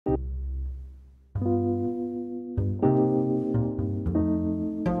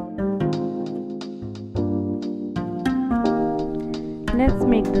let's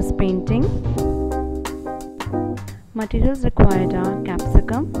make this painting. Materials required are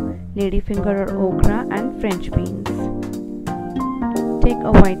capsicum, ladyfinger or okra, and French beans. Take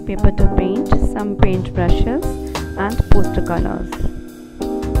a white paper to paint, some paint brushes and poster colors.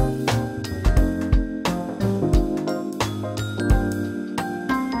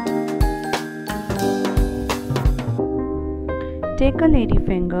 Take a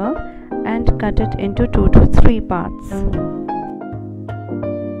ladyfinger and cut it into 2 to 3 parts.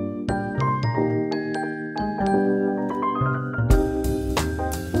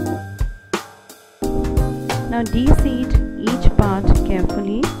 Now de-seed each part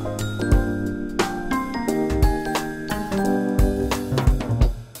carefully.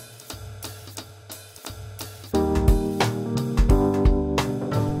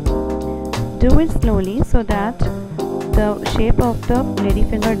 Do it slowly so that the shape of the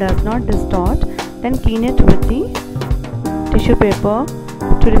ladyfinger does not distort. Then clean it with the tissue paper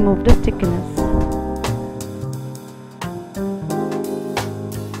to remove the stickiness.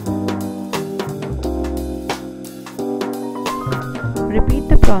 Repeat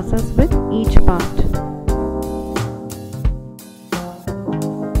the process with each part.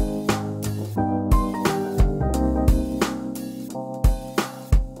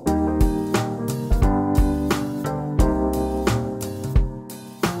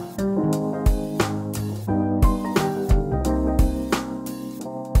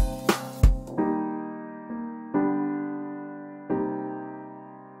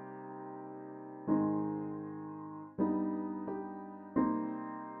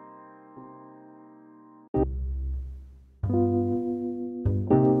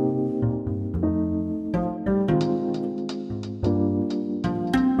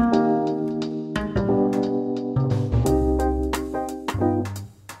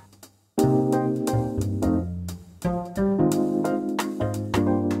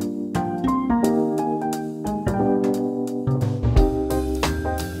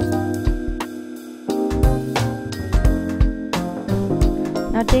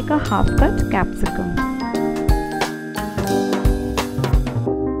 Now take a half cut capsicum.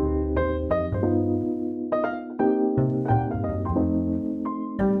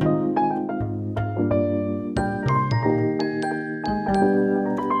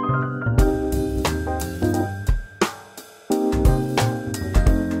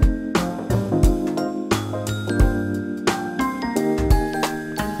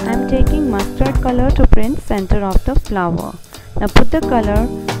 I am taking mustard color to print center of the flower. Now put the color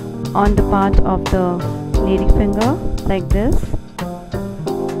on the part of the ladyfinger like this.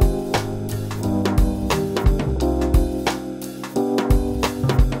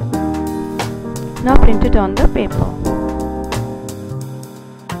 Now print it on the paper.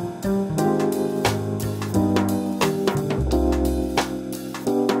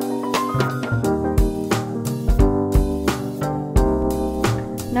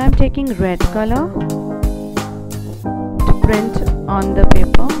 Now I am taking red color to print on the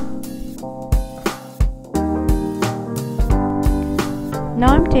paper.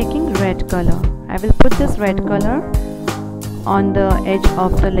 Now I am taking red color. I will put this red color on the edge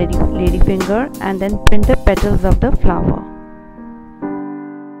of the ladyfinger and then print the petals of the flower.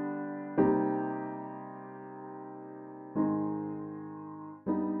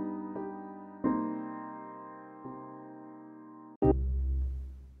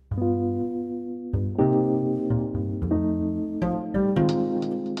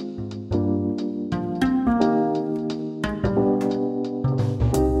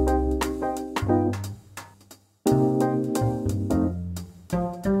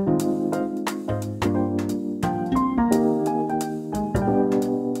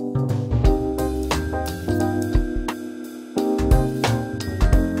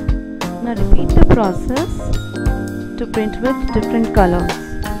 Now repeat the process to print with different colors.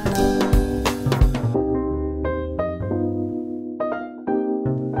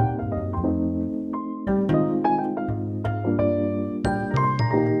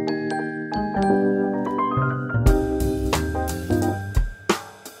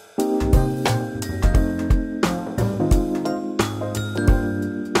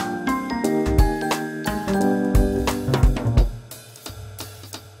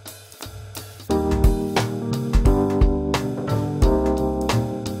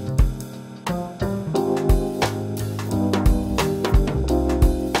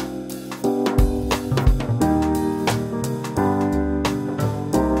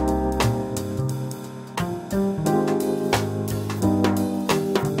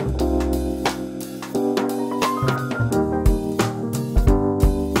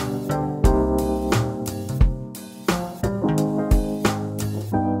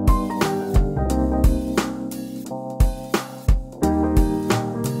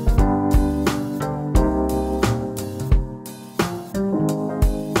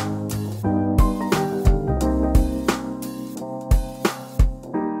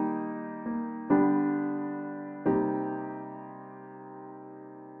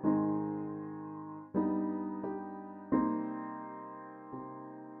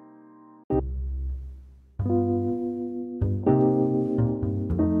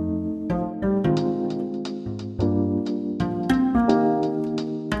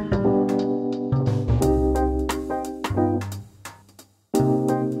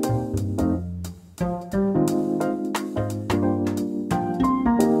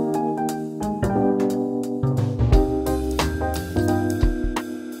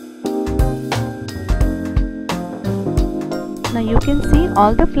 you can see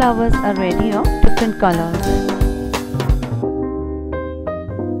all the flowers are ready of different colors.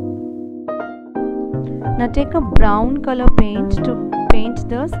 Now take a brown color paint to paint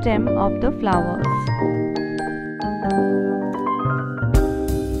the stem of the flowers.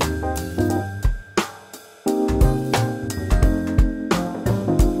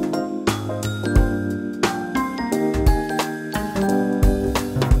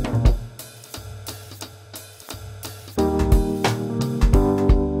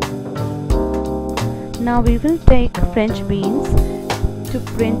 Now we will take French beans to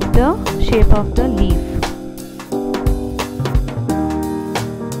print the shape of the leaf.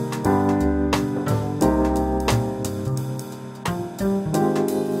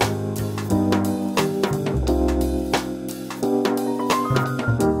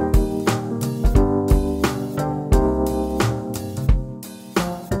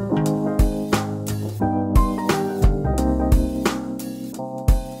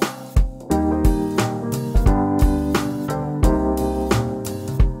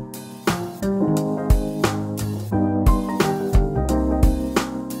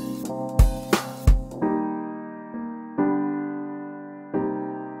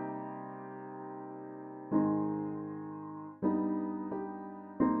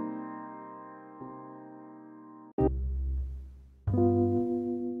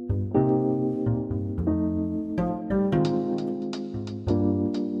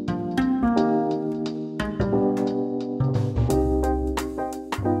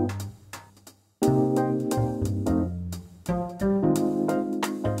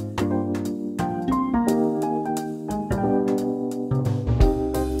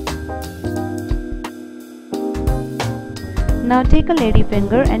 Now take a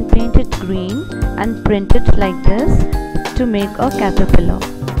ladyfinger and paint it green and print it like this to make a caterpillar.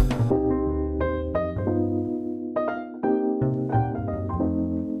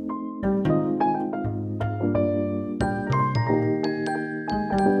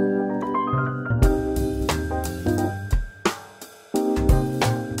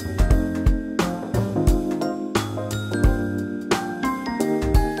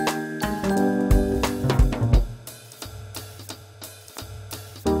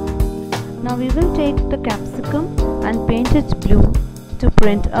 Now we will take the capsicum and paint it blue to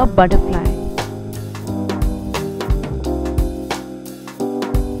print a butterfly.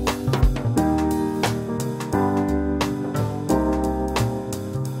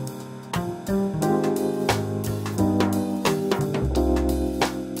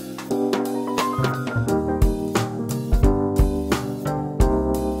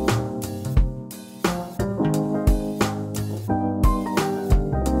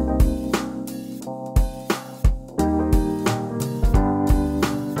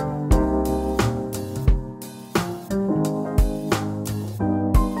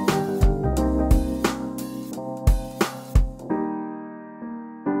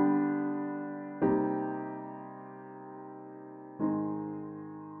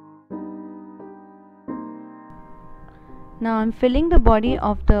 Now I am filling the body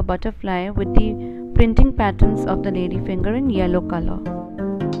of the butterfly with the printing patterns of the ladyfinger in yellow color.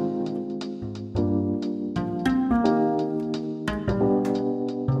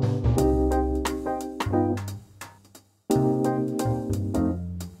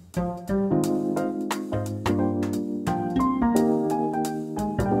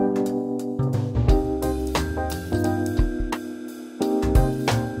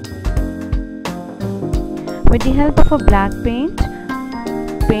 With the help of a black paint,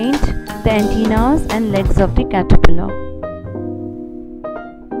 paint the antennas and legs of the caterpillar.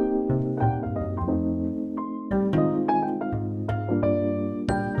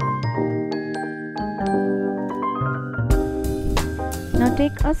 Now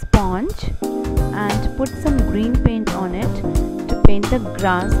take a sponge and put some green paint on it to paint the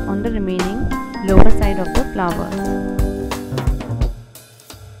grass on the remaining lower side of the flowers.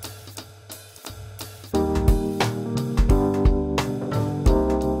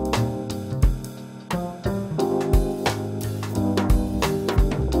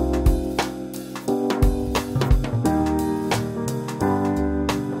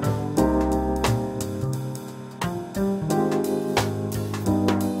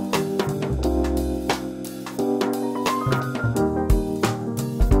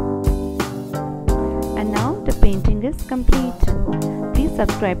 Painting is complete. Please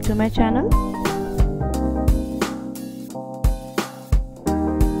subscribe to my channel.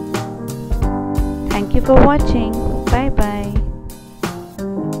 Thank you for watching. Bye bye.